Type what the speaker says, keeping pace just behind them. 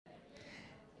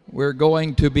We're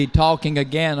going to be talking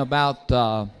again about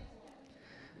the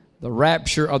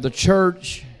rapture of the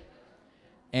church,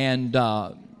 and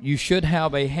you should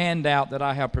have a handout that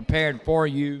I have prepared for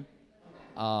you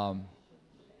in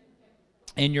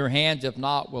your hands. If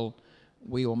not,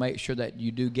 we will make sure that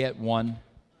you do get one.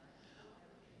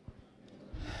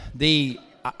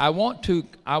 I want to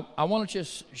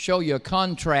just show you a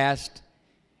contrast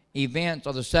events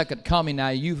of the second coming. Now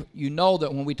you know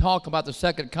that when we talk about the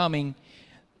second coming,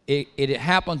 it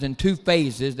happens in two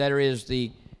phases. There is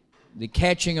the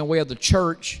catching away of the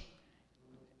church.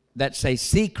 That's a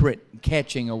secret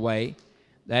catching away.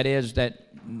 That is that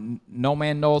no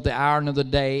man knoweth the hour nor the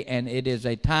day, and it is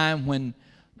a time when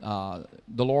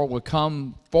the Lord will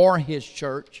come for His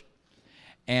church.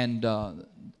 And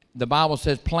the Bible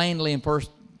says plainly in 1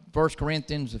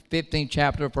 Corinthians, the 15th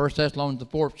chapter, 1 Thessalonians, the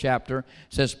 4th chapter,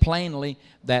 says plainly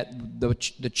that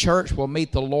the church will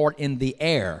meet the Lord in the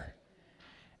air.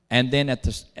 And then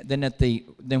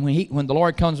when the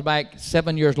Lord comes back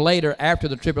 7 years later after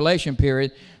the tribulation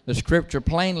period, the Scripture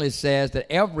plainly says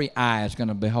that every eye is going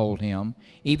to behold Him,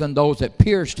 even those that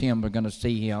pierced Him are going to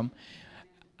see Him,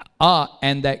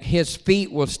 and that His feet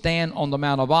will stand on the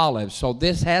Mount of Olives. So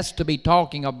this has to be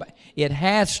talking about. It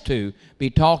has to be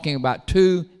talking about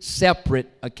two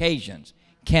separate occasions.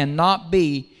 Cannot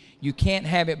be. You can't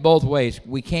have it both ways.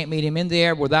 We can't meet Him in the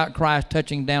air without Christ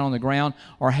touching down on the ground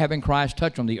or having Christ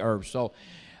touch on the earth. So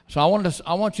I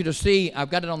want you to see. I've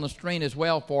got it on the screen as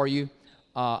well for you.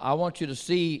 I want you to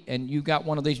see, and you got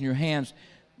one of these in your hands,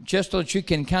 just so that you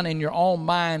can kind of in your own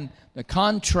mind the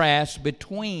contrast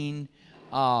between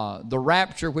the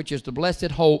rapture, which is the blessed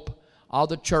hope of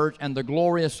the church, and the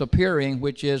glorious appearing,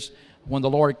 which is when the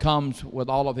Lord comes with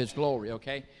all of His glory.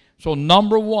 Okay. So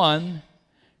number one,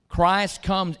 Christ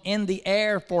comes in the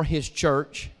air for His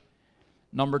church.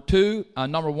 Number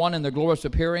one, in the glorious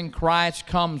appearing, Christ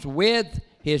comes with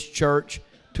His church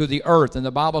to the earth. And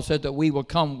the Bible says that we will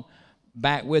come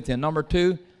back with Him. Number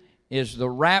two is the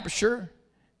rapture,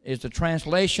 is the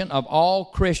translation of all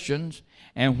Christians.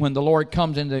 And when the Lord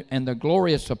comes in the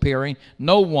glorious appearing,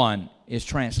 no one is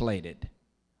translated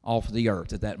off the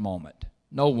earth at that moment.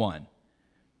 No one.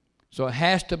 So it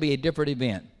has to be a different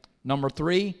event. Number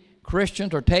three,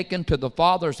 Christians are taken to the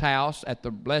Father's house at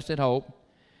the blessed hope.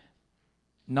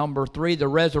 Number three, the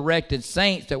resurrected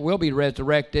saints that will be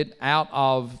resurrected out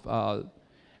of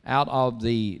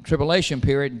the tribulation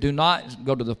period do not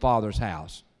go to the Father's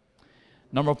house.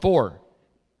 Number four,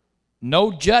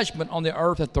 no judgment on the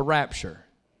earth at the rapture.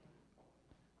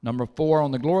 Number four,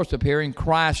 on the glorious appearing,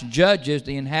 Christ judges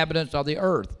the inhabitants of the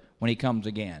earth when He comes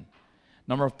again.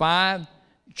 Number five,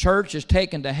 church is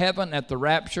taken to heaven at the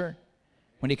rapture.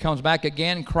 When He comes back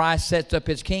again, Christ sets up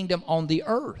His kingdom on the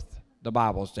earth, the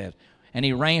Bible says. And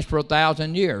He reigns for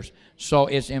 1,000 years. So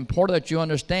it's important that you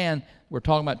understand we're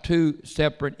talking about two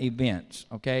separate events,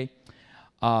 okay?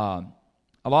 A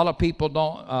lot of people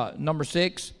don't. Number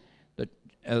six,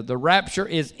 the rapture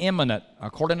is imminent.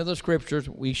 According to the Scriptures,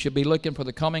 we should be looking for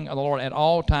the coming of the Lord at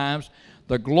all times.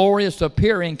 The glorious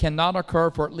appearing cannot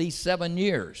occur for at least 7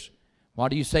 years. Why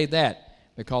do you say that?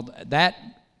 Because that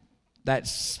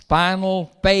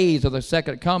final phase of the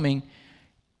second coming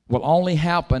will only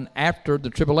happen after the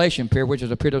tribulation period, which is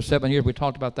a period of 7 years. We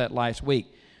talked about that last week.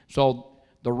 So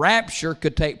the rapture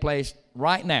could take place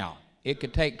right now. It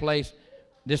could take place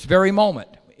this very moment.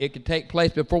 It could take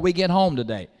place before we get home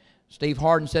today. Steve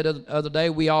Harden said the other day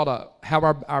we ought to have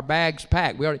our bags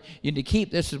packed. You need to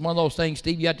keep, this is one of those things,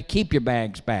 Steve, you have to keep your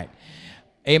bags packed.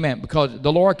 Amen. Because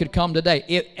the Lord could come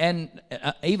today.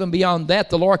 Even beyond that,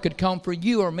 the Lord could come for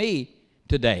you or me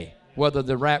today, whether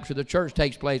the rapture of the church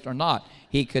takes place or not.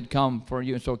 He could come for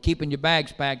you. And so keeping your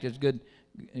bags packed is good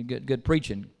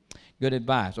preaching, good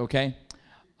advice, okay?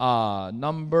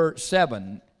 Number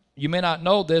seven, you may not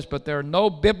know this, but there are no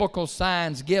biblical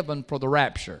signs given for the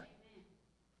rapture.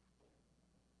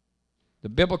 The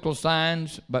biblical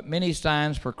signs, but many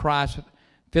signs for Christ's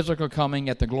physical coming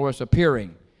at the glorious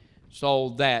appearing.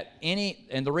 So that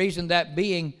and the reason that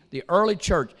being the early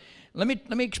church. Let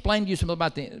me explain to you something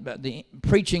about the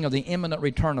preaching of the imminent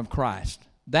return of Christ.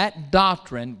 That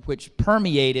doctrine which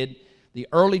permeated the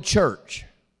early church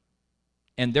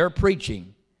and their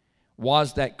preaching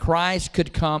was that Christ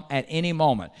could come at any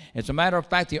moment. As a matter of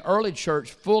fact, the early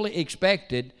church fully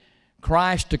expected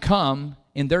Christ to come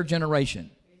in their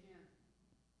generation.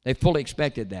 They fully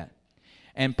expected that.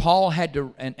 And Paul had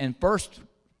to, and 1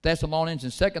 Thessalonians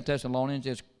and 2 Thessalonians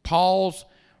is Paul's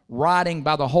writing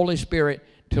by the Holy Spirit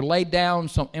to lay down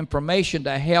some information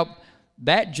to help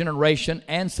that generation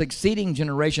and succeeding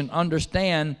generation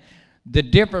understand the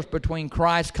difference between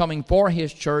Christ coming for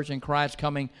His church and Christ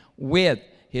coming with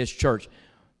His church.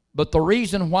 But the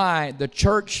reason why the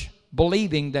church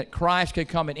believing that Christ could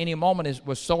come at any moment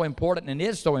was so important and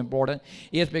is so important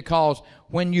is because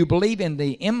when you believe in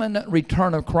the imminent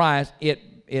return of Christ,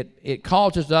 it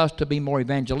causes us to be more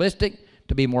evangelistic,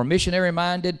 to be more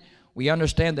missionary-minded. We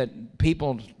understand that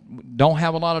people don't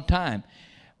have a lot of time.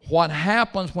 What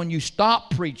happens when you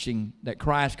stop preaching that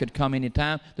Christ could come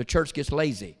anytime? The church gets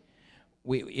lazy.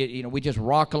 We just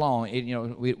rock along.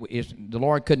 The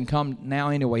Lord couldn't come now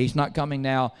anyway. He's not coming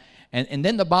now. And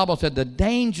then the Bible said the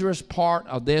dangerous part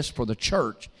of this for the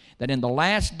church, that in the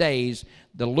last days,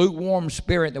 the lukewarm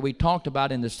spirit that we talked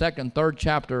about in the 2nd and 3rd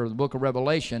chapter of the book of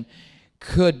Revelation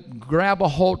could grab a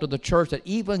hold of the church, that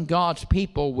even God's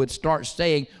people would start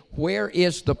saying, where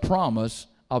is the promise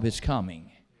of his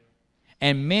coming?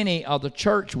 And many of the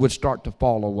church would start to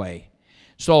fall away.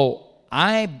 So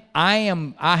I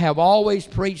have always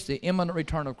preached the imminent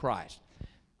return of Christ.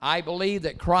 I believe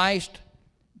that Christ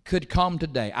could come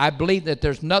today. I believe that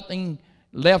there's nothing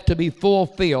left to be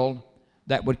fulfilled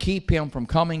that would keep him from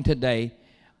coming today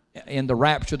in the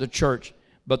rapture of the church.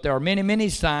 But there are many, many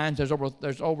signs. There's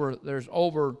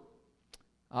over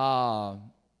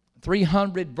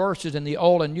 300 verses in the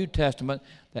Old and New Testament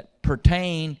that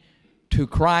pertain to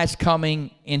Christ coming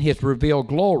in his revealed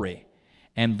glory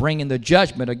and bringing the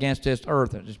judgment against this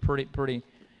earth. It's pretty.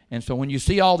 And so when you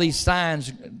see all these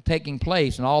signs taking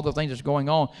place and all the things that's going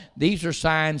on, these are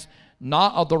signs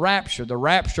not of the rapture. The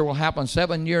rapture will happen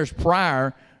 7 years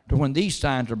prior to when these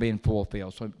signs are being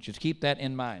fulfilled. So just keep that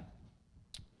in mind.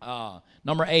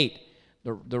 Number 8,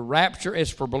 the rapture is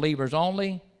for believers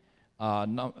only.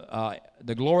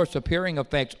 The glorious appearing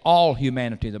affects all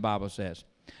humanity, the Bible says.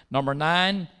 Number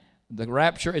 9, the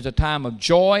rapture is a time of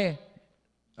joy,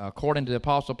 according to the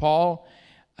Apostle Paul.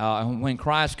 When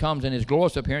Christ comes in his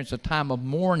glorious appearance, it's a time of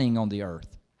mourning on the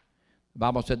earth. The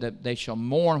Bible said that they shall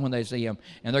mourn when they see him,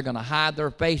 and they're going to hide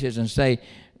their faces and say,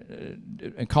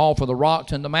 and call for the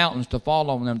rocks and the mountains to fall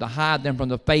on them, to hide them from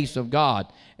the face of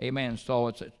God. Amen. So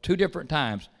it's 2 different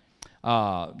times.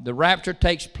 The rapture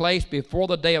takes place before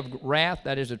the day of wrath,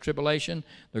 that is the tribulation.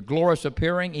 The glorious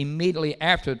appearing immediately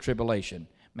after the tribulation,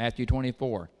 Matthew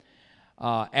 24.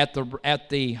 At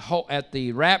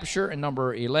the rapture in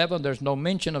number 11, there's no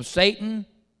mention of Satan.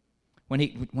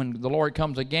 When the Lord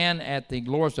comes again at the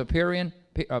glorious appearing,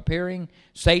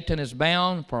 Satan is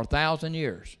bound for 1,000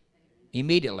 years.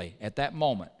 Immediately at that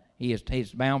moment, he's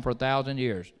bound for 1,000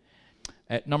 years.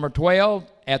 At number 12,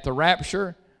 at the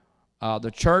rapture,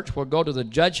 the church will go to the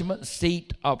judgment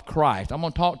seat of Christ. I'm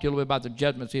going to talk to you a little bit about the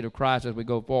judgment seat of Christ as we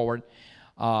go forward.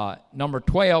 Number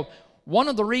 12. One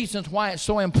of the reasons why it's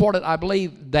so important, I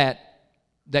believe, that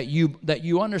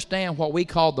you understand what we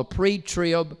call the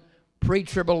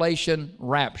pre-tribulation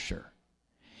rapture,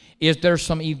 is there's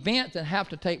some events that have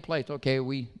to take place. Okay,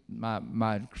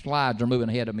 my slides are moving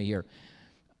ahead of me here.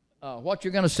 What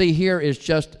you're going to see here is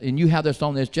just, and you have this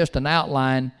on this, just an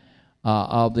outline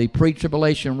of the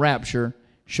pre-tribulation rapture,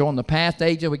 showing the past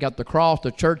ages. We got the cross,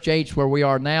 the church age where we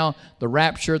are now, the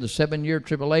rapture, the 7-year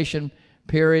tribulation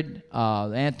period,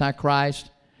 the Antichrist,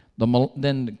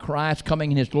 then Christ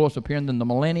coming in his glorious appearing, then the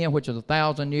millennium, which is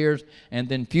 1,000 years, and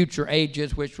then future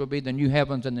ages, which will be the new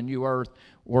heavens and the new earth,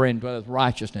 wherein dwelleth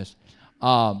righteousness.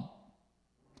 2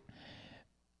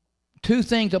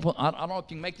 things, I don't know if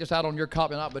you can make this out on your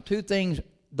copy or not, but 2 things: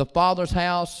 the Father's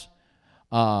house,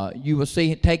 you will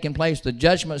see it taking place, the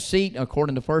judgment seat,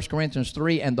 according to 1 Corinthians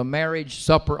 3, and the marriage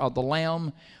supper of the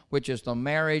Lamb, which is the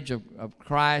marriage of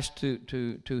Christ to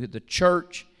the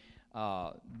church.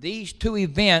 These 2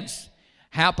 events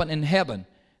happen in heaven.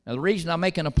 Now, the reason I'm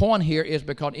making a point here is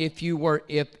because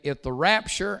if the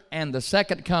rapture and the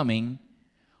second coming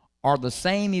are the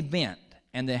same event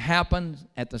and they happen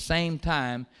at the same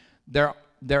time, there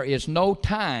is no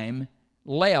time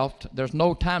left. There's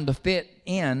no time to fit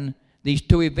in these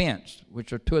 2 events,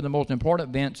 which are 2 of the most important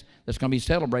events that's going to be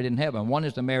celebrated in heaven. One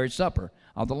is the marriage supper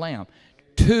of the Lamb.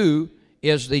 2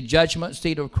 is the judgment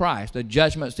seat of Christ. The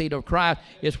judgment seat of Christ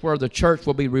is where the church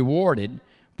will be rewarded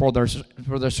for their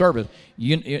service.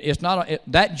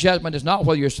 That judgment is not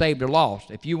whether you're saved or lost.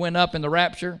 If you went up in the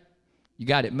rapture, you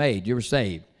got it made. You were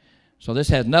saved. So this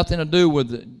has nothing to do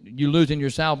with you losing your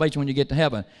salvation when you get to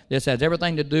heaven. This has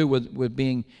everything to do with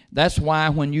being. That's why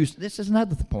this is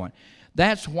another point.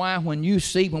 That's why when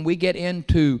we get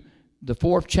into the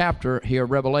 4th chapter here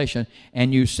of Revelation,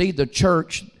 and you see the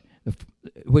church,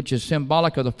 which is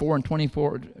symbolic of the 4 and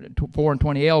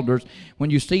 20 elders, when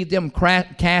you see them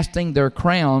casting their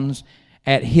crowns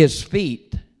at his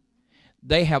feet,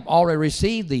 they have already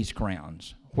received these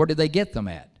crowns. Where did they get them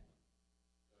at?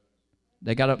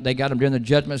 They got them during the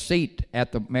judgment seat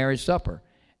at the marriage supper.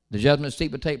 The judgment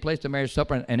seat would take place, the marriage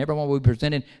supper, and everyone will be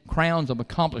presented crowns of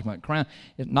accomplishment.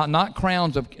 Not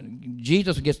crowns of,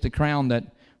 Jesus gets the crown that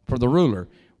for the ruler.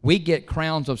 We get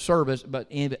crowns of service, but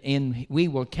we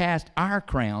will cast our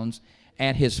crowns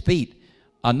at his feet.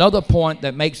 Another point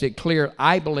that makes it clear,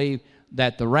 I believe,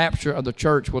 that the rapture of the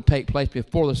church will take place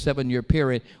before the 7-year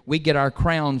period. We get our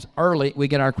crowns early. We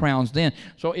get our crowns then.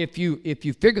 So if you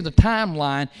figure the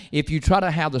timeline, if you try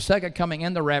to have the second coming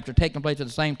and the rapture taking place at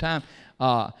the same time,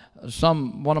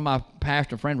 one of my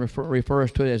pastor friends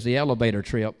refers to it as the elevator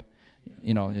trip.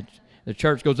 You know, the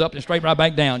church goes up and straight right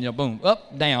back down. You know, boom,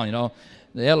 up, down. You know,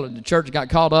 the church got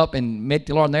caught up and met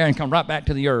the Lord in there and come right back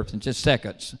to the earth in just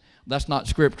seconds. That's not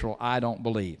scriptural, I don't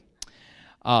believe.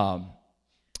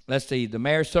 Let's see, the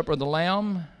marriage supper of the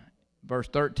Lamb, verse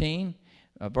 13.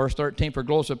 Verse 13, for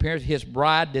glorious appearance, his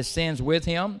bride descends with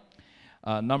him.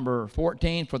 Number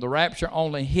 14, for the rapture,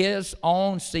 only his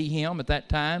own see him at that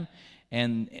time.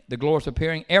 And the glorious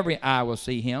appearing, every eye will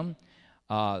see him.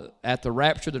 At the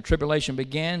rapture, the tribulation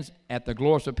begins. At the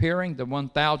glorious appearing, the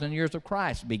 1,000 years of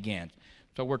Christ begins.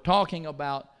 So we're talking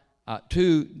about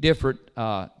two different,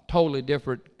 totally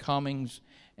different comings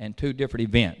and two different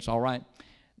events, all right?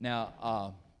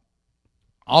 Now,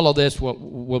 all of this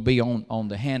will be on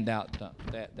the handout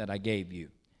that I gave you.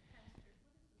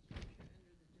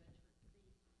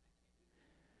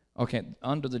 Okay,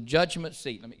 under the judgment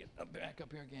seat. Let me get back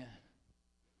up here again.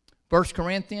 1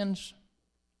 Corinthians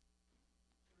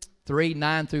 3,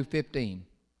 9 through 15.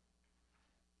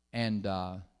 And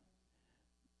the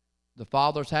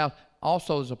Father's house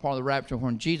also is a part of the rapture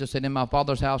when Jesus said, in my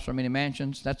Father's house are many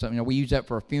mansions. That's we use that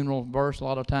for a funeral verse a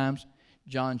lot of times.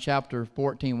 John chapter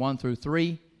 14, 1 through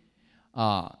 3.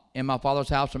 In my Father's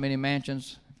house are many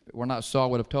mansions. If it were not so, I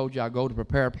would have told you I go to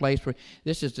prepare a place for you.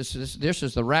 This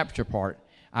is the rapture part.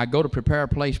 I go to prepare a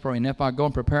place for you. And if I go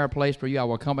and prepare a place for you, I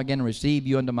will come again and receive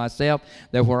you unto myself,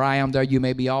 that where I am, there you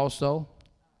may be also.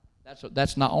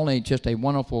 That's not only just a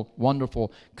wonderful,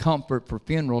 wonderful comfort for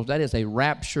funerals. That is a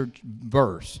rapture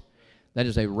verse. That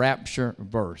is a rapture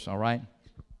verse, all right?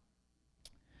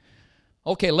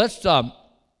 Okay, let's...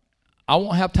 I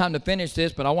won't have time to finish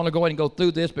this, but I want to go ahead and go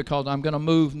through this because I'm going to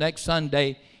move next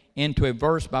Sunday into a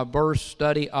verse-by-verse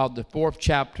study of the 4th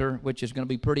chapter, which is going to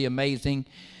be pretty amazing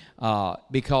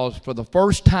because for the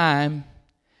first time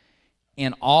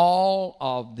in all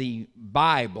of the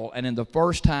Bible and in the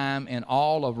first time in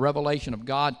all of revelation of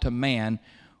God to man,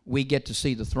 we get to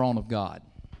see the throne of God.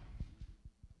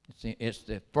 It's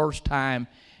the first time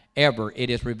ever it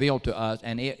is revealed to us,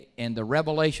 and the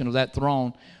revelation of that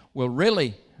throne will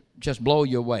really just blow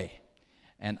you away.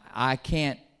 And I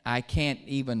can't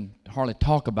even hardly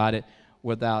talk about it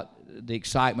without the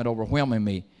excitement overwhelming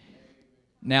me.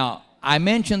 Now, I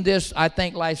mentioned this, I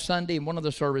think, last Sunday in one of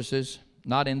the services,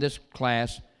 not in this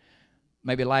class,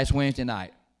 maybe last Wednesday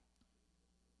night.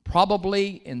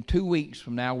 Probably in 2 weeks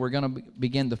from now, we're going to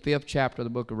begin the 5th chapter of the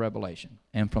book of Revelation.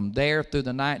 And from there through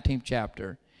the 19th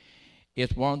chapter,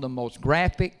 it's one of the most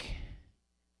graphic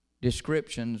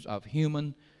descriptions of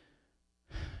human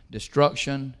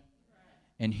destruction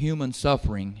and human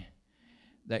suffering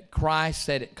that Christ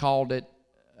said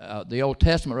the Old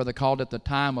Testament rather called it the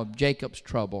time of Jacob's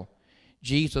trouble.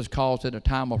 Jesus calls it a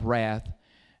time of wrath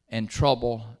and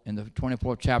trouble in the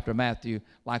 24th chapter of Matthew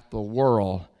like the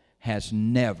world has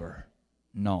never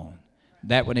known.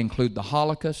 That would include the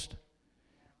Holocaust.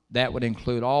 That would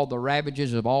include all the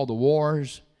ravages of all the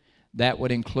wars. That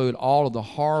would include all of the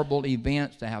horrible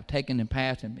events that have taken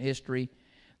place in history.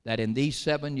 That in these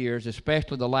 7 years,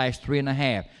 especially the last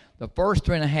 3.5, the first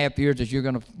 3.5 years, as we're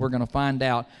going to find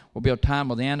out, will be a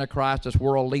time of the Antichrist, this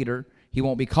world leader. He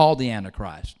won't be called the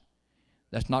Antichrist.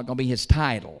 That's not going to be his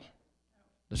title.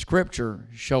 The Scripture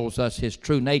shows us his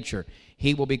true nature.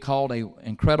 He will be called an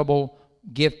incredible,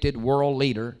 gifted world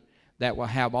leader that will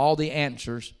have all the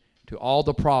answers to all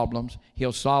the problems.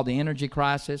 He'll solve the energy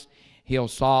crisis. He'll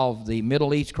solve the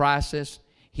Middle East crisis.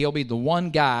 He'll be the one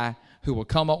guy who will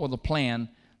come up with a plan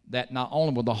that not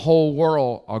only will the whole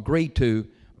world agree to,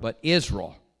 but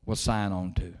Israel will sign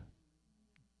on to.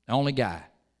 The only guy,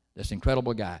 this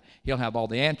incredible guy. He'll have all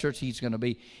the answers. It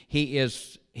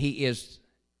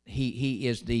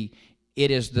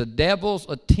is the devil's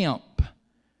attempt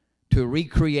to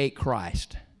recreate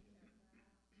Christ.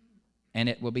 And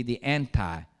it will be the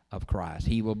anti of Christ.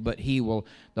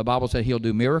 The Bible said he'll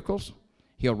do miracles.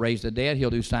 He'll raise the dead. He'll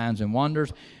do signs and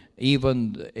wonders.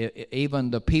 Even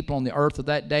the people on the earth of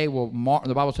that day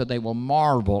the Bible said they will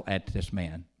marvel at this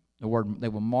man. The word, they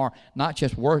will not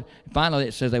just worship. Finally,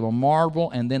 it says they will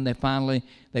marvel, and then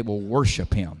they will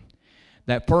worship him.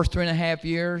 That first 3.5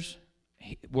 years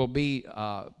will be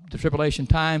the tribulation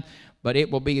time, but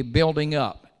it will be building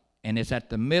up. And it's at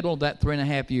the middle of that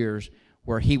 3.5 years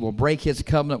where he will break his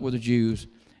covenant with the Jews,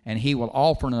 and he will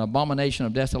offer an abomination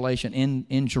of desolation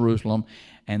in Jerusalem,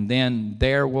 and then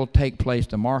there will take place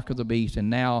the mark of the beast.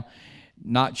 And now,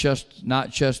 not just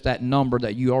that number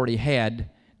that you already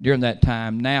had during that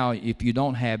time. Now, if you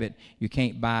don't have it, you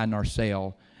can't buy nor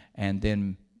sell. And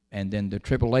then the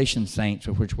tribulation saints,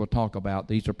 of which we'll talk about,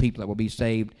 these are people that will be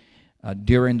saved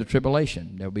during the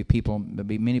tribulation. There'll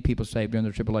be many people saved during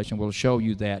the tribulation. We'll show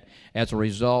you that as a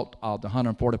result of the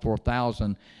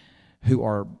 144,000 who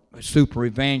are super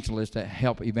evangelists that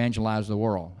help evangelize the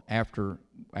world after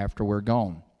we're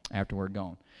gone.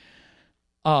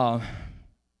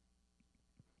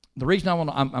 The reason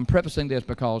I'm prefacing this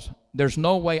because there's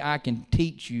no way I can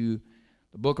teach you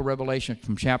the book of Revelation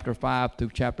from chapter 5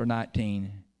 through chapter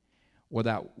 19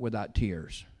 without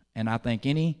tears. And I think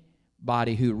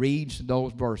anybody who reads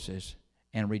those verses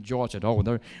and rejoices,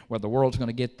 the world's going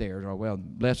to get there, or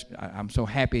I'm so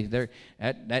happy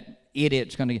that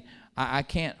idiot's going to. I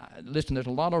can't listen. There's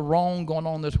a lot of wrong going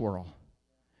on in this world,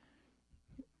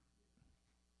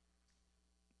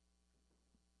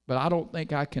 but I don't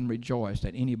think I can rejoice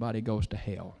that anybody goes to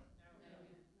hell.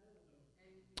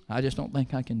 I just don't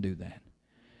think I can do that.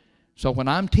 So when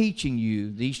I'm teaching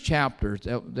you these chapters,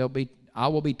 I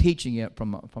will be teaching it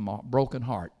from a broken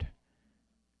heart.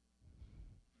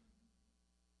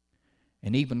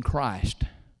 And even Christ,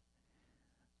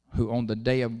 who on the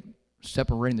day of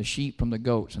separating the sheep from the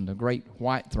goats and the great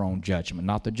white throne judgment,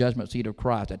 not the judgment seat of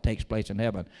Christ that takes place in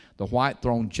heaven, the white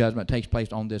throne judgment takes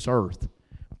place on this earth,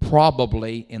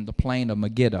 probably in the plain of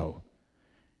Megiddo,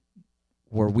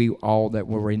 where we all that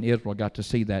were in Israel got to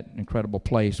see that incredible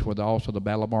place where also the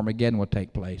Battle of Armageddon will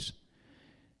take place.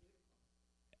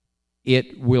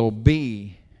 It will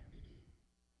be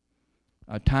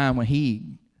a time when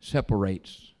he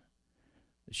separates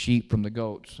the sheep from the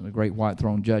goats and the great white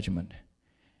throne judgment.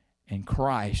 And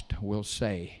Christ will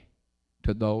say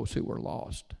to those who were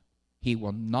lost, he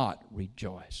will not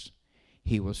rejoice.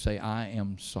 He will say, I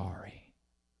am sorry.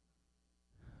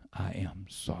 I am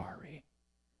sorry.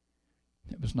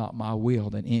 It was not my will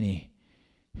that any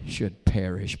should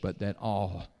perish, but that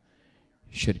all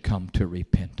should come to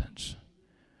repentance.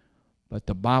 But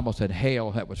the Bible said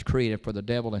hell that was created for the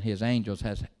devil and his angels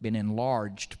has been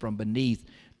enlarged from beneath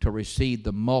to receive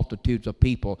the multitudes of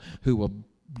people who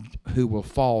will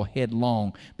fall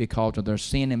headlong because of their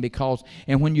sin.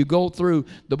 And when you go through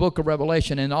the book of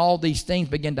Revelation and all these things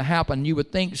begin to happen, you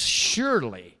would think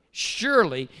surely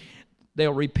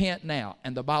they'll repent now.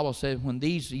 And the Bible says when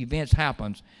these events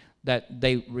happen, that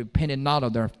they repented not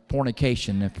of their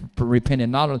fornication,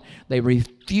 they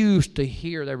refused to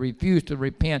hear, they refused to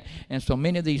repent, and so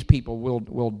many of these people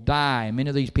will die. Many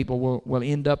of these people will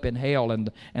end up in hell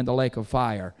and the lake of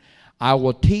fire. I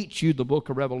will teach you the book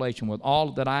of Revelation with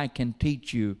all that I can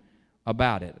teach you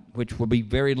about it, which will be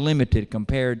very limited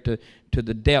compared to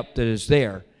the depth that is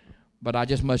there. But I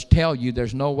just must tell you,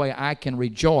 there's no way I can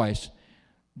rejoice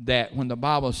that when the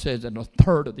Bible says that a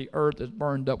third of the earth is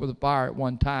burned up with fire at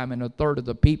one time, and a third of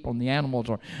the people and the animals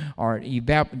they're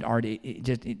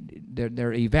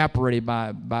evaporated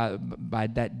by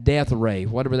that death ray,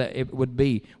 whatever that it would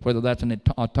be, whether that's an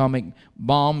atomic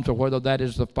bombs or whether that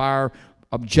is the fire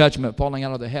of judgment falling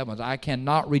out of the heavens. I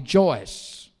cannot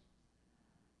rejoice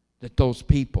that those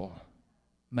people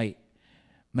may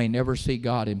never see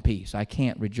God in peace. I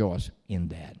can't rejoice in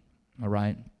that. All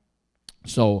right?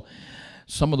 So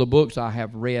some of the books I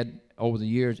have read over the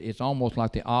years, it's almost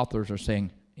like the authors are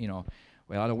saying, well,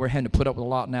 we're having to put up with a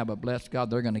lot now, but bless God,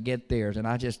 they're going to get theirs. And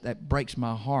that breaks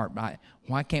my heart.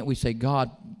 Why can't we say,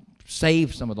 God,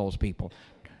 save some of those people?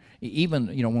 Even,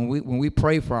 when we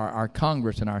pray for our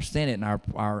Congress and our Senate and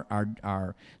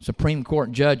our Supreme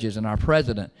Court judges and our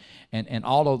president, and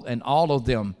all of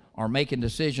them are making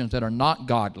decisions that are not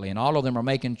godly, and all of them are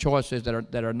making choices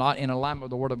that are not in alignment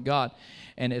with the Word of God.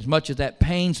 And as much as that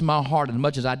pains my heart, as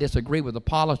much as I disagree with the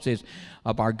policies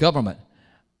of our government,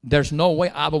 there's no way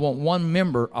I would want one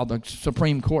member of the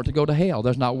Supreme Court to go to hell.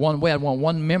 There's not one way. I want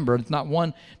one member. It's not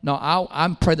one. No,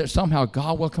 I pray that somehow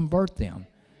God will convert them,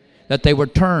 that they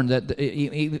would turn, that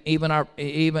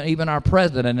even our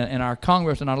president and our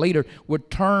Congress and our leader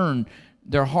would turn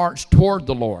their hearts toward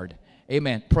the Lord.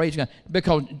 Amen. Praise God.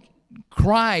 Because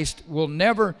Christ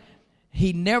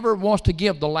he never wants to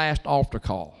give the last altar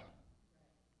call.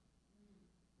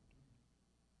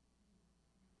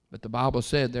 But the Bible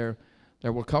said there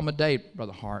will come a day,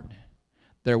 Brother Hart,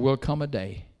 there will come a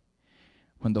day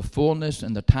when the fullness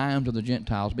and the times of the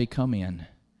Gentiles be come in,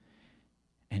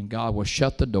 and God will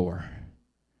shut the door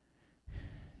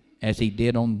as he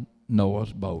did on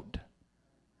Noah's boat.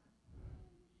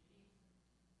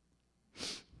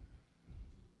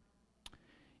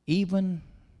 even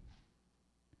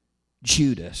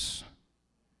Judas,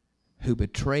 who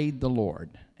betrayed the Lord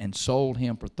and sold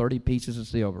him for 30 pieces of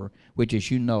silver, which,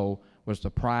 as you know, was the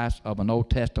price of an Old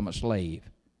Testament slave.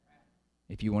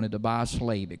 If you wanted to buy a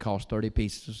slave, it cost 30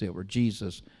 pieces of silver.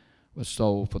 Jesus was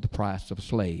sold for the price of a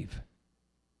slave.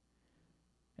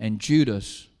 And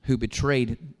Judas, who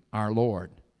betrayed our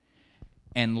Lord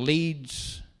and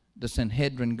leads the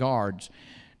Sanhedrin guards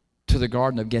to the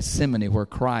Garden of Gethsemane where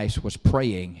Christ was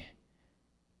praying.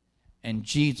 And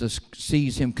Jesus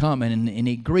sees him coming, and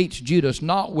he greets Judas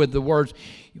not with the words,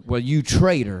 well, you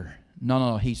traitor.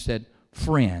 No, he said,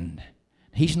 friend.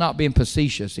 He's not being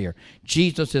facetious here.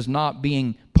 Jesus is not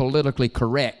being politically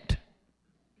correct.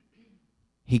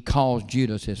 He calls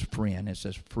Judas his friend and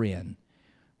says, friend,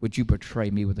 would you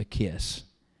betray me with a kiss?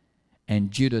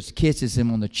 And Judas kisses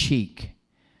him on the cheek.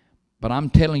 But I'm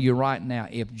telling you right now,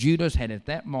 if Judas had at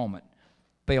that moment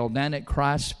fell down at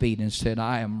Christ's feet and said,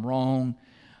 I am wrong,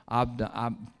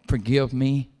 forgive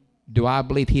me, do I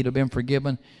believe he'd have been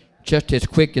forgiven? Just as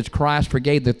quick as Christ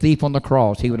forgave the thief on the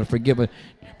cross, he would have forgiven.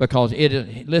 Because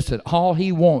listen, all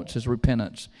he wants is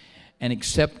repentance and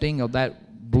accepting of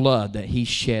that blood that he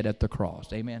shed at the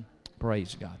cross. Amen.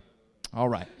 Praise God. All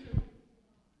right.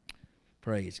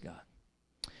 Praise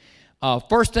God.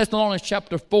 1 Thessalonians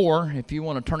chapter 4, if you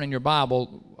want to turn in your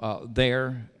Bible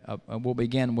there, we'll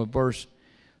begin with verse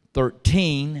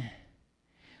 13.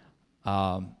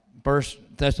 1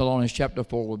 Thessalonians chapter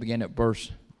 4, we'll begin at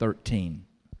verse 13.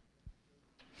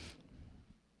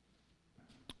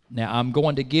 Now, I'm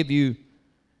going to give you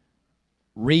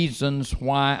reasons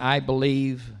why I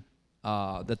believe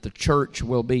that the church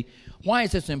will be. Why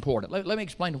is this important? Let me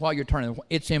explain why you're turning.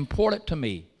 It's important to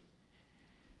me.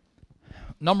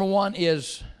 Number one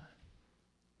is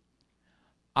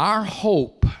our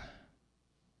hope.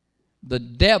 The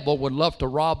devil would love to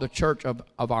rob the church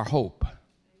of our hope.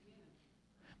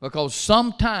 Because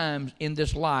sometimes in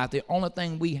this life, the only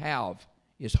thing we have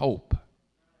is hope.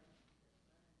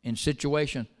 In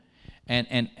situations.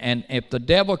 And if the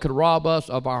devil could rob us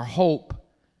of our hope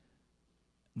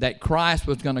that Christ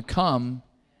was going to come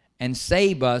and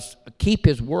save us, keep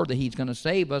his word that he's going to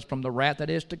save us from the wrath that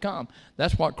is to come.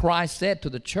 That's what Christ said to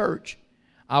the church.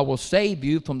 I will save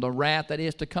you from the wrath that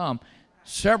is to come.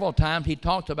 Several times he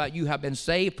talked about you have been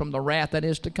saved from the wrath that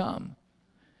is to come.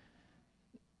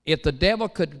 If the devil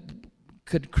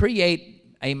could create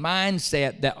a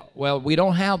mindset that, well, we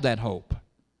don't have that hope.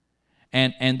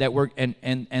 And that we're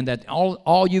and that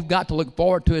all you've got to look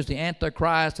forward to is the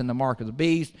Antichrist and the mark of the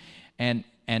beast, and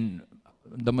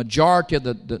the majority of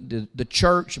the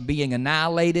church being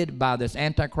annihilated by this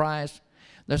Antichrist.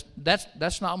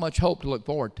 That's not much hope to look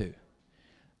forward to.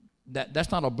 That's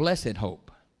not a blessed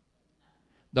hope.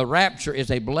 The rapture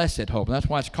is a blessed hope. That's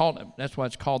why it's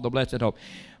called the blessed hope.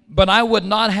 But I would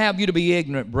not have you to be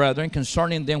ignorant, brethren,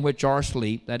 concerning them which are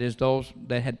asleep, that is, those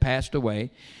that had passed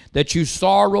away, that you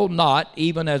sorrow not,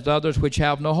 even as others which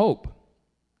have no hope.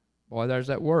 Boy, there's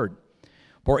that word.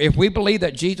 For if we believe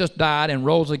that Jesus died and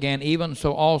rose again, even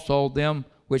so also them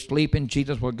which sleep in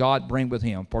Jesus will God bring with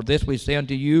him. For this we say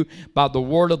unto you by the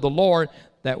word of the Lord,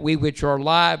 that we which are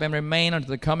alive and remain unto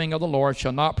the coming of the Lord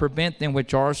shall not prevent them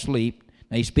which are asleep.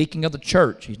 Now he's speaking of the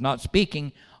church. He's not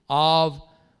speaking of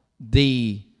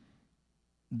the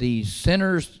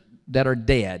sinners that are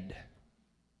dead,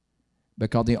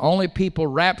 because the only people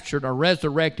raptured or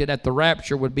resurrected at the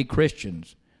rapture would be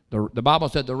Christians. The Bible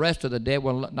said the rest of the dead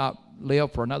will not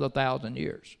live for another 1,000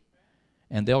 years,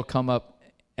 and they'll come up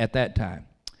at that time.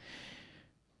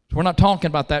 So we're not talking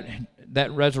about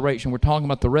that resurrection. We're talking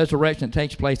about the resurrection that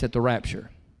takes place at the rapture.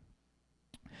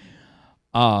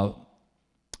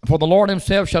 For the Lord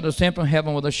himself shall descend from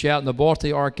heaven with a shout, and the voice of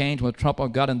the archangel, with the trumpet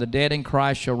of God, and the dead in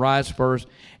Christ shall rise first,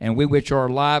 and we which are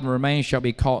alive and remain shall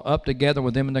be caught up together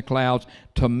with them in the clouds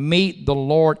to meet the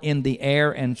Lord in the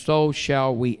air, and so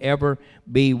shall we ever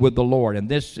be with the Lord. And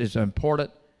this is an important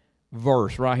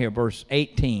verse right here, verse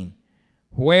 18.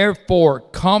 Wherefore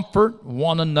comfort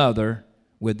one another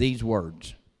with these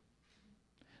words.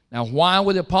 Now, why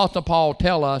would the Apostle Paul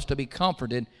tell us to be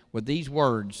comforted with these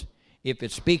words if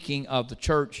it's speaking of the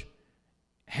church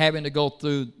having to go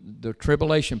through the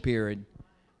tribulation period?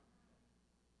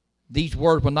 These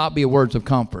words will not be words of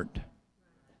comfort.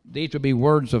 These will be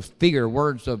words of fear,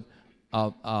 words of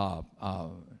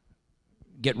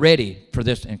get ready for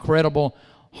this incredible,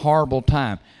 horrible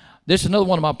time. This is another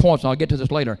one of my points, and I'll get to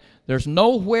this later. There's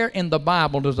nowhere in the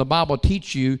Bible does the Bible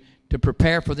teach you to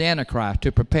prepare for the Antichrist,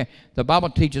 to prepare. The Bible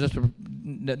teaches us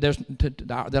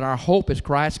that our hope is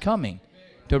Christ's coming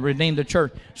to redeem the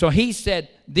church. So he said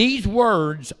these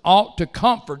words ought to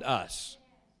comfort us,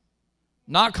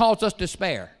 not cause us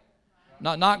despair,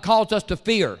 Not cause us to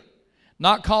fear.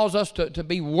 Not cause us to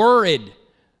be worried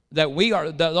that we are,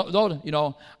 you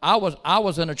know, I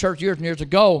was in a church years and years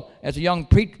ago as a young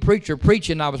preacher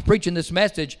preaching. I was preaching this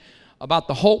message about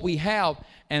the hope we have,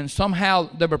 and somehow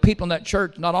there were people in that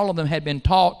church, not all of them had been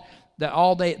taught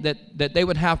that they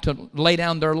would have to lay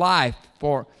down their life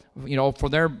for, you know, for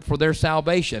their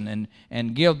salvation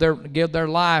and give their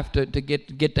life to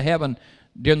get to heaven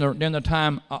during the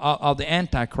time of the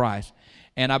Antichrist.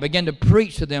 And I began to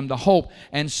preach to them the hope,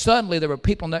 and suddenly there were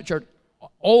people in that church,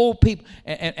 old people,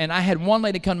 and I had one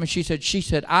lady come to me. She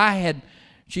said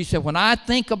when I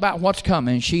think about what's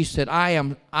coming, she said, I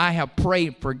have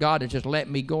prayed for God to just let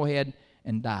me go ahead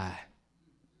and die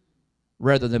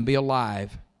rather than be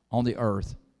alive on the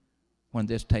earth when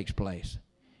this takes place.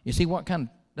 You see what kind of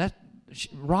that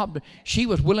Rob? She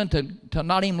was willing to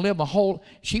not even live a whole.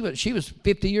 She was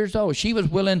 50 years old. She was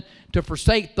willing to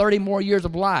forsake 30 more years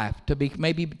of life to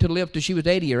live till she was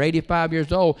 80 or 85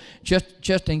 years old,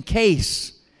 just in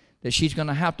case that she's going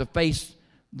to have to face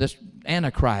this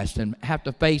Antichrist and have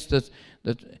to face this.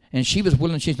 And she was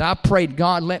willing. She said, "I prayed,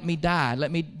 God, let me die. Let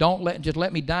me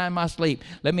die in my sleep.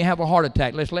 Let me have a heart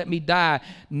attack. Let me die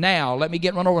now. Let me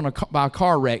get run over by a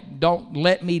car wreck. Don't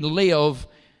let me live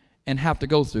and have to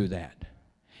go through that."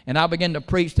 And I began to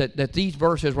preach that these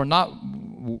verses were not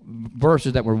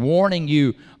verses that were warning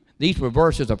you. These were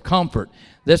verses of comfort.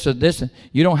 This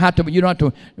you don't have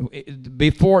to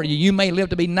before you may live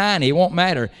to be 90. It won't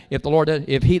matter if the Lord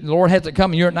hasn't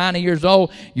come and you're 90 years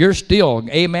old. You're still,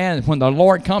 amen. When the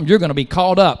Lord comes, you're going to be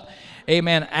called up,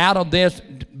 amen, out of this,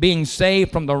 being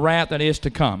saved from the wrath that is to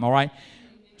come. All right.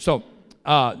 So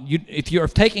if you're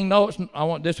taking notes, I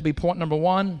want this to be point number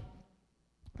 1.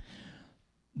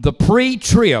 The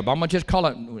pre-trib, I'm going to just call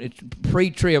it's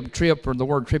pre-trib, trib for the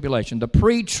word tribulation. The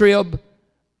pre-trib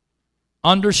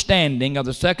understanding of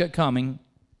the second coming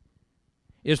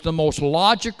is the most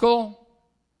logical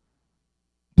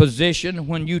position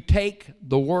when you take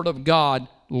the Word of God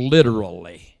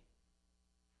literally.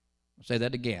 I'll say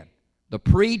that again. The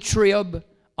pre-trib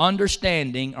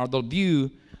understanding or the view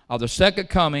of the second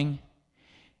coming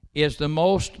is the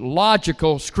most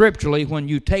logical scripturally when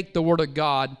you take the Word of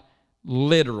God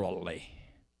literally.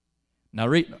 Now,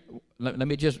 let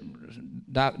me just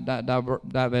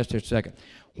divest here a second.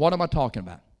 What am I talking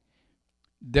about?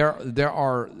 There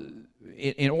are,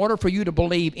 in order for you to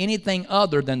believe anything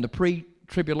other than the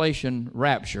pre-tribulation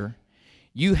rapture,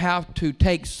 you have to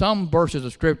take some verses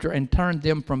of Scripture and turn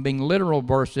them from being literal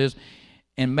verses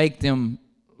and make them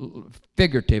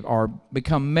figurative or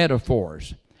become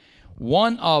metaphors.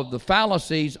 One of the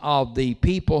fallacies of the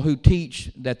people who teach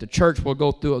that the church will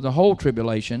go through the whole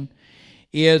tribulation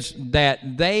is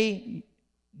that they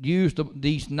use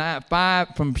these 5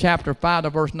 from chapter 5 to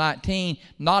verse 19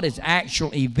 not as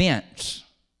actual events,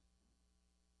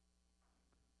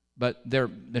 but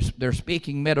they're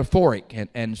speaking metaphoric,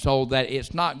 and so that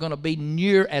it's not going to be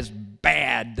near as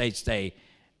bad, they say,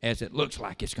 as it looks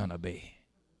like it's going to be.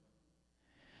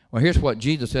 Well, here's what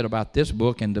Jesus said about this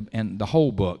book and the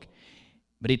whole book.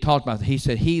 But he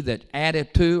said, "He that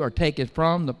addeth to or taketh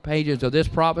from the pages of this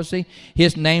prophecy,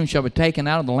 his name shall be taken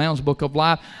out of the Lamb's book of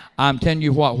life." I'm telling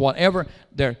you whatever,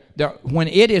 when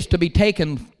it is to be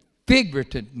taken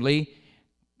figuratively,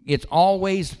 it's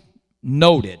always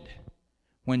noted.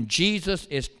 When Jesus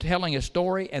is telling a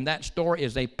story and that story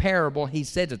is a parable, he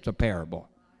says it's a parable.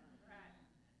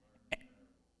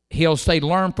 He'll say,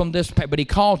 "Learn from this," but he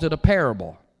calls it a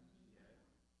parable,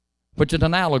 which is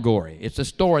an allegory. It's a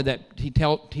story that he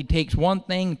takes one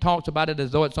thing, talks about it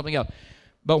as though it's something else.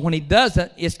 But when he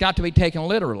doesn't, it's got to be taken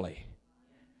literally.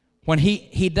 When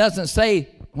he doesn't say,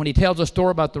 when he tells a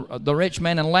story about the rich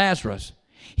man and Lazarus,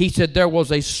 he said there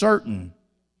was a certain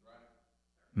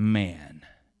man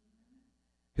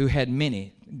who had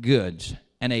many goods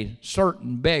and a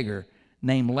certain beggar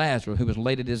named Lazarus who was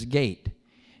laid at his gate.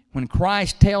 When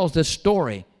Christ tells this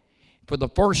story for the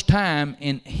first time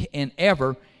in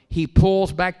ever, he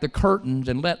pulls back the curtains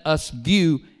and let us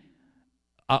view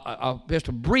just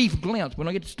a brief glimpse. We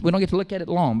don't get to look at it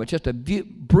long, but just a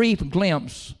brief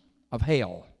glimpse of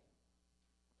hell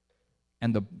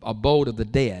and the abode of the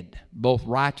dead, both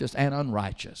righteous and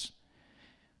unrighteous.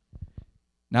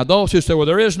 Now, those who say, "Well,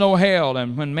 there is no hell,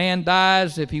 and when man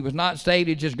dies, if he was not saved,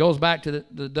 he just goes back to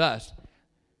the dust,"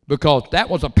 because that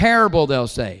was a parable, they'll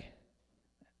say.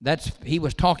 He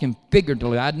was talking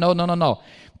figuratively. No.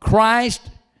 Christ.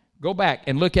 Go back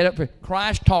and look at it.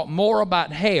 Christ taught more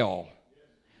about hell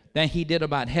than he did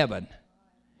about heaven.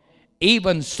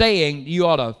 Even saying you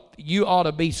ought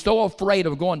to be so afraid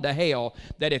of going to hell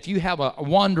that if you have a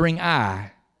wandering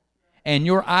eye and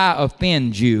your eye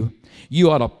offends you,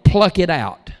 you ought to pluck it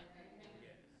out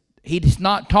He's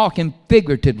not talking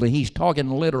figuratively. He's talking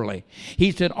literally.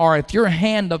 He said, or if your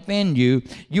hand offend you,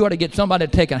 you ought to get somebody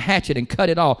to take a hatchet and cut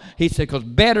it off. He said, because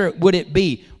better would it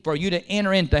be for you to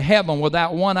enter into heaven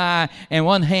without one eye and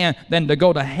one hand than to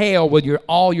go to hell with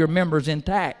all your members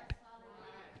intact.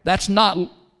 That's not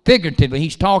figuratively.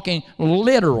 He's talking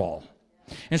literal.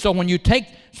 And so when you take,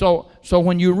 so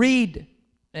when you read,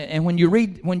 and when you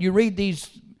read these,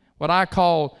 what I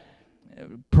call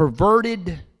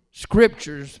perverted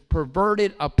scriptures,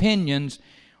 perverted opinions,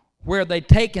 where they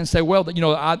take and say, well,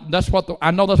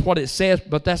 I know that's what it says,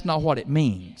 but that's not what it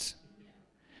means.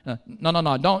 No,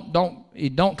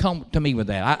 don't come to me with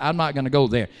that. I'm not going to go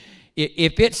there.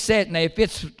 If it's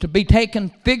to be taken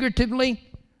figuratively,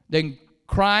 then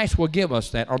Christ will give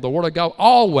us that, or the Word of God,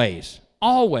 always.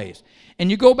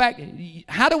 And you go back,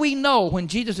 how do we know when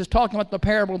Jesus is talking about the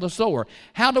parable of the sower?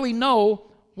 How do we know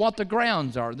what the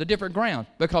grounds are, the different grounds?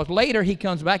 Because later he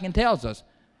comes back and tells us.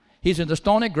 He said the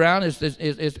stony ground is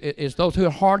those who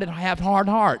have hard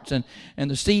hearts,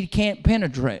 and the seed can't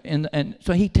penetrate. And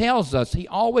so he tells us, he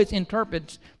always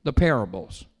interprets the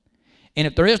parables. And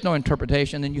if there is no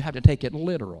interpretation, then you have to take it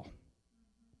literal.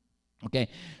 Okay,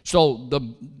 so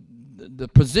the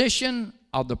position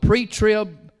of the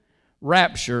pre-trib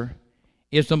rapture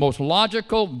is the most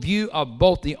logical view of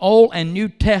both the Old and New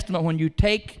Testament when you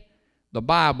take the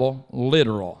Bible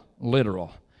literal.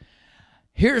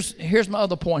 Here's my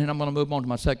other point, and I'm going to move on to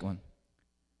my second one.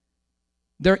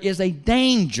 There is a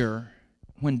danger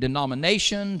when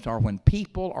denominations or when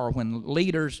people or when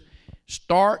leaders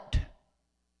start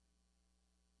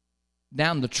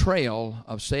down the trail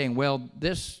of saying, well,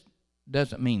 this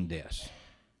doesn't mean this.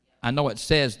 I know it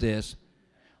says this.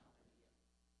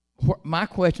 My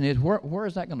question is, where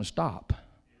is that going to stop?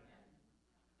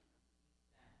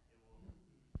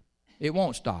 It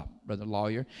won't stop, Brother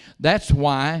Lawyer. That's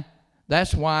why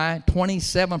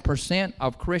 27%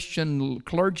 of Christian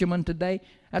clergymen today,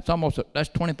 that's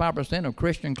 25% of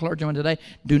Christian clergymen today,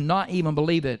 do not even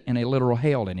believe it in a literal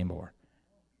hell anymore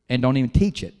and don't even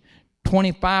teach it.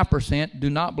 25% do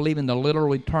not believe in the literal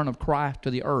return of Christ to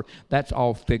the earth. That's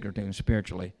all figurative and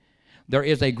spiritually. There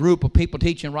is a group of people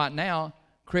teaching right now,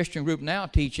 Christian group now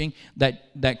teaching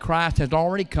that Christ has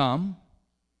already come,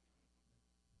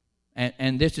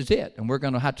 and this is it, and we're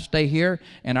going to have to stay here,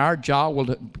 and our job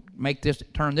will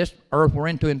turn this earth we're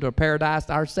into a paradise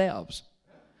ourselves.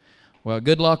 Well,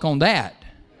 good luck on that.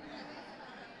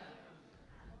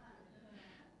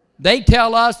 They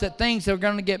tell us that things are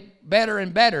going to get better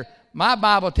and better. My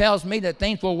Bible tells me that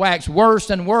things will wax worse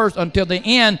and worse until the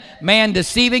end, man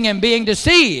deceiving and being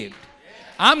deceived.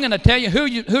 I'm going to tell you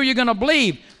who you're going to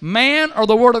believe, man or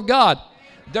the Word of God.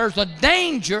 There's a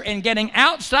danger in getting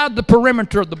outside the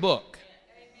perimeter of the book.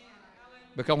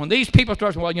 Because when these people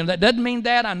start saying, well, that doesn't mean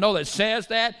that. I know that says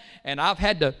that. And I've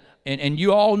had to, and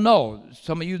you all know,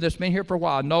 some of you that's been here for a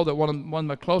while know that one of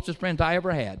my closest friends I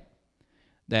ever had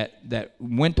that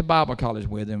went to Bible college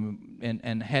with him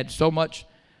and had so much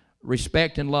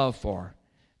respect and love for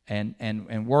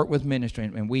and worked with ministry.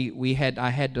 And I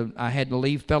had to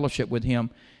leave fellowship with him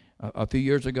a few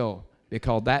years ago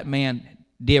because that man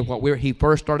did he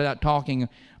first started out talking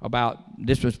about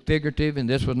this was figurative and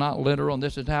this was not literal and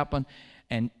this has happened.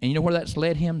 And you know where that's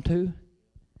led him to?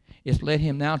 It's led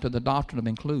him now to the doctrine of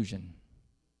inclusion.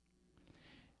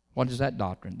 What is that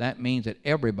doctrine? That means that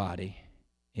everybody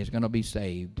is going to be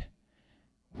saved,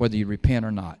 whether you repent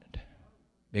or not,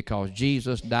 because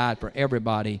Jesus died for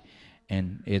everybody,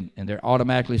 and they're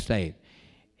automatically saved.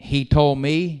 He told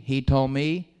me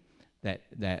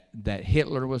that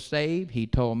Hitler was saved. He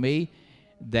told me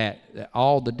that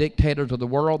all the dictators of the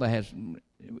world that has. And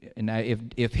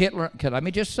if Hitler, because let me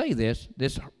just say this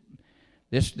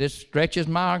stretches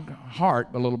my heart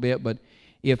a little bit, but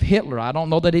if Hitler, I don't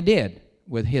know that he did,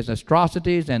 with his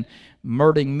atrocities and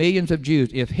murdering millions of Jews,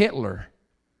 if Hitler,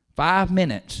 5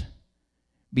 minutes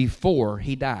before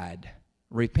he died,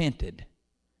 repented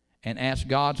and asked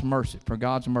God's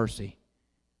mercy,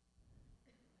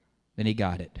 then he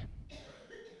got it.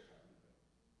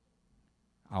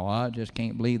 Oh, I just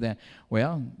can't believe that.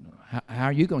 Well, how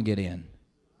are you going to get in?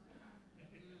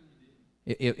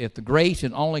 If the grace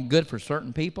is only good for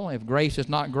certain people, if grace is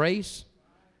not grace,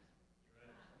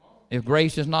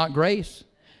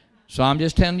 so I'm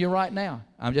just telling you right now.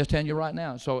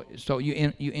 So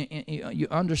you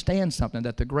understand something,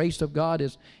 that the grace of God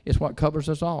is what covers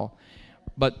us all.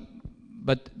 But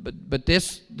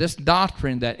this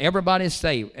doctrine that everybody's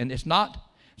saved, and it's not.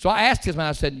 So I asked this man.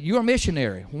 I said, "You're a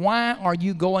missionary. Why are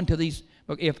you going to these?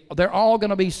 If they're all going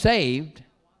to be saved,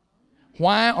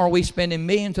 why are we spending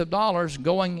millions of dollars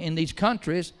going in these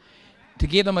countries to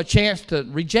give them a chance to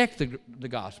reject the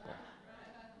gospel?"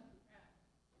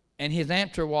 And his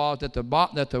answer was that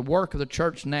the work of the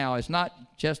church now is not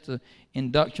just the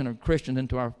induction of Christians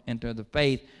into the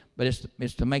faith, but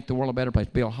it's to make the world a better place.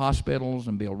 Build hospitals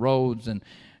and build roads and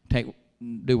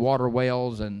do water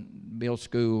wells and build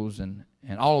schools, and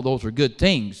all of those are good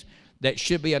things that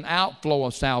should be an outflow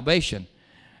of salvation.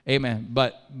 Amen.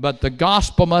 But the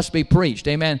gospel must be preached.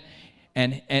 Amen.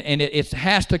 And it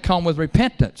has to come with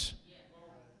repentance.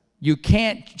 You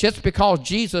can't, just because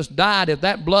Jesus died, if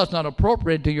that blood's not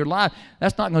appropriated to your life,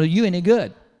 that's not going to do you any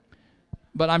good.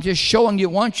 But I'm just showing you,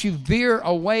 once you veer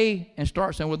away and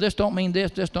start saying, well, this don't mean this,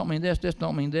 this don't mean this, this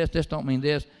don't mean this, this don't mean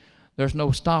this, there's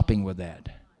no stopping with that.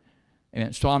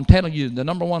 And so I'm telling you, the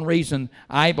number one reason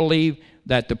I believe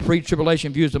that the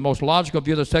pre-tribulation view is the most logical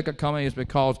view of the second coming is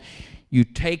because you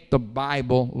take the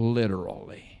Bible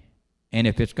literally. And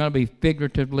if it's going to be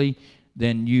figuratively,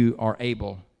 then you are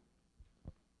able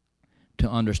to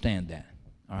understand that.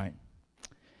 All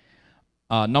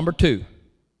right. Number two,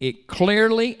 it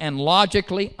clearly and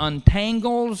logically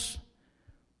untangles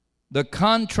the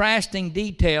contrasting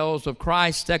details of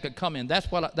Christ's second coming.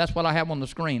 That's what I have on the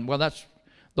screen. Well,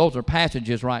 those are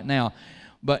passages right now.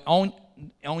 But on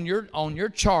your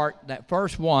chart, that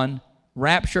first one,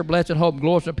 rapture, blessed hope,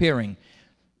 glorious appearing.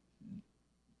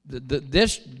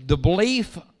 The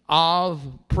belief of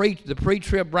the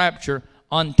pre-trib rapture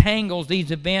untangles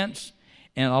these events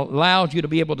and allows you to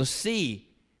be able to see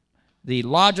the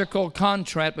logical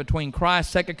contrast between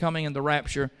Christ's second coming and the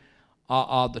rapture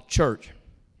of the church.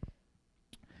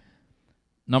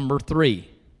 Number three,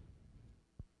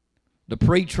 the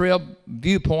pre-trib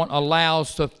viewpoint allows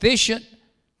sufficient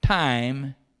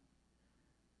time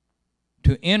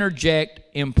to interject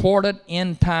important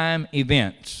end-time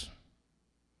events.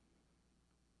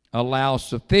 Allows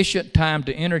sufficient time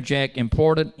to interject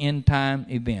important end-time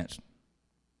events.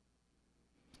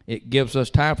 It gives us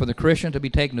time for the Christian to be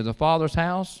taken to the Father's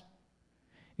house,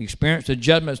 experience the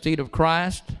judgment seat of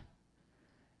Christ,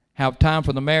 have time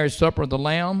for the marriage supper of the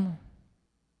Lamb.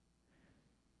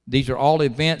 These are all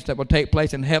events that will take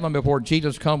place in heaven before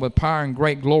Jesus comes with power and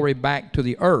great glory back to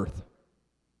the earth.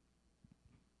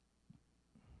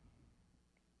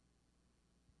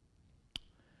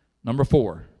 Number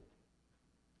four,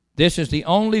 this is the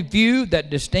only view that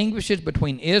distinguishes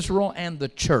between Israel and the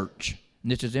church.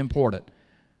 And this is important.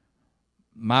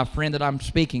 My friend that I'm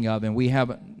speaking of, and we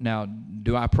haven't, now,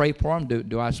 do I pray for him?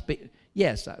 Do I speak?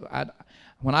 Yes.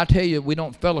 When I tell you we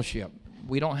don't fellowship,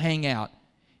 we don't hang out,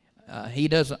 he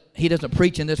doesn't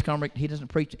preach in this congregation.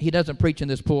 He doesn't preach in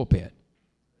this pulpit,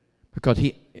 because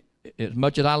as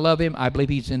much as I love him, I believe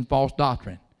he's in false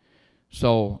doctrine.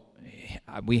 So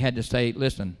we had to say,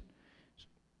 listen,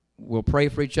 we'll pray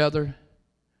for each other.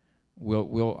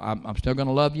 I'm still going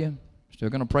to love you. Still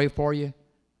going to pray for you.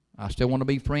 I still want to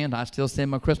be friends. I still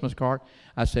send my Christmas card.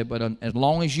 I said, but as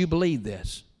long as you believe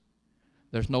this,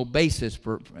 there's no basis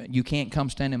for, you can't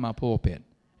come stand in my pulpit.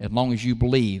 As long as you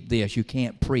believe this, you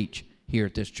can't preach here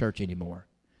at this church anymore.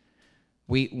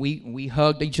 We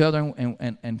hugged each other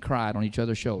and cried on each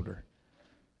other's shoulder.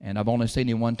 And I've only seen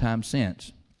him one time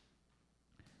since.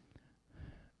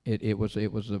 It was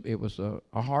a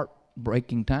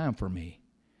heartbreaking time for me.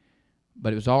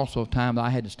 But it was also a time that I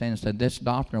had to stand and say, this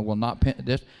doctrine will not,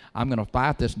 I'm going to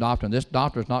fight this doctrine. This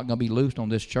doctrine is not going to be loosed on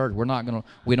this church.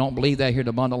 We don't believe that here at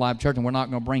Abundant Life Church, and we're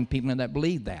not going to bring people in that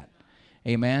believe that.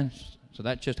 Amen? So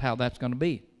that's just how that's going to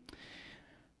be.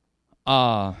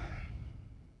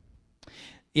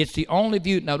 It's the only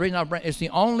view, now the reason it's the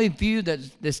only view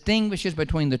that distinguishes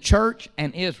between the church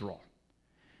and Israel.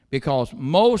 Because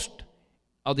most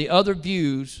of the other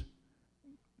views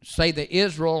say that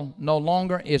Israel no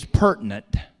longer is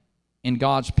pertinent in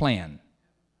God's plan.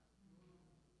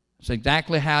 It's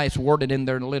exactly how it's worded in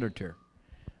their literature.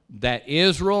 That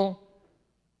Israel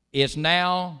is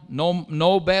now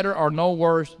no better or no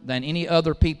worse than any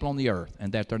other people on the earth.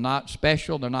 And that they're not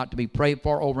special, they're not to be prayed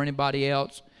for over anybody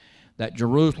else. That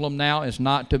Jerusalem now is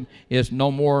no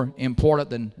more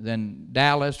important than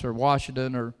Dallas or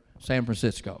Washington or San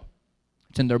Francisco.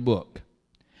 It's in their book.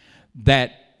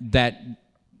 That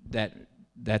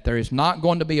there is not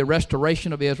going to be a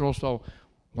restoration of Israel. So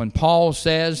when Paul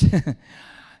says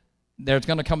there's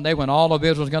going to come a day when all of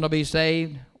Israel is going to be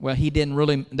saved, well, he didn't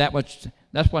really,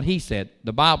 that's what he said.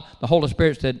 The Holy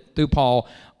Spirit said through Paul,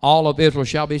 all of Israel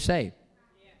shall be saved.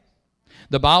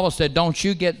 The Bible said, don't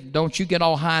you get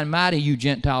all high and mighty, you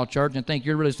Gentile church, and think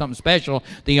you're really something special.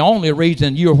 The only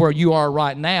reason you're where you are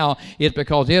right now is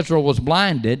because Israel was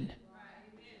blinded,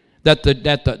 that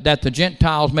the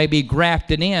Gentiles may be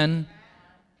grafted in.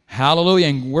 Hallelujah.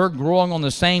 And we're growing on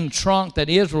the same trunk that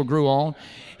Israel grew on.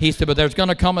 He said, but there's going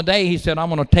to come a day, he said, I'm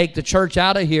going to take the church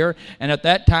out of here, and at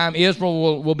that time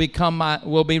Israel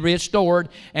will be restored,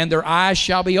 and their eyes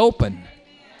shall be opened.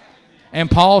 And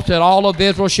Paul said, all of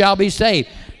Israel shall be saved.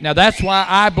 Now that's why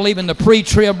I believe in the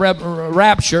pre-trib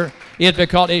rapture, is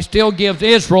because it still gives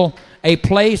Israel a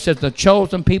place as the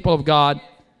chosen people of God.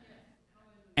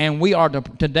 And we are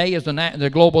today is the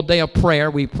global day of prayer.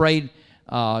 We prayed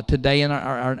today in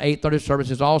our 8:30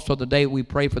 service. Is also the day we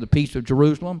pray for the peace of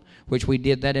Jerusalem, which we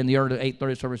did that in the early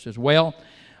 8:30 service as well.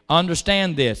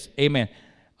 Understand this, amen.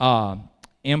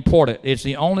 Important. It's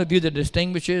the only view that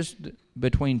distinguishes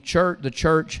between the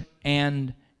church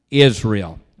and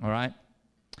Israel. All right.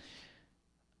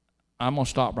 I'm gonna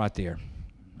stop right there.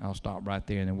 I'll stop right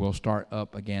there, and then we'll start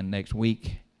up again next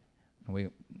week. We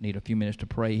need a few minutes to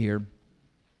pray here.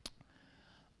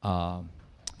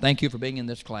 Thank you for being in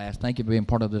this class. Thank you for being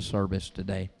part of this service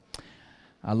today.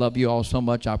 I love you all so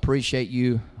much. I appreciate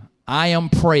you. I am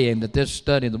praying that this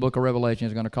study of the book of Revelation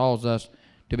is going to cause us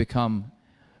to become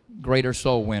greater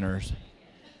soul winners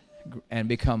and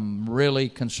become really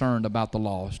concerned about the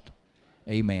lost.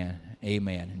 Amen.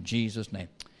 Amen. In Jesus' name.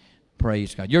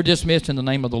 Praise God. You're dismissed in the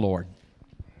name of the Lord.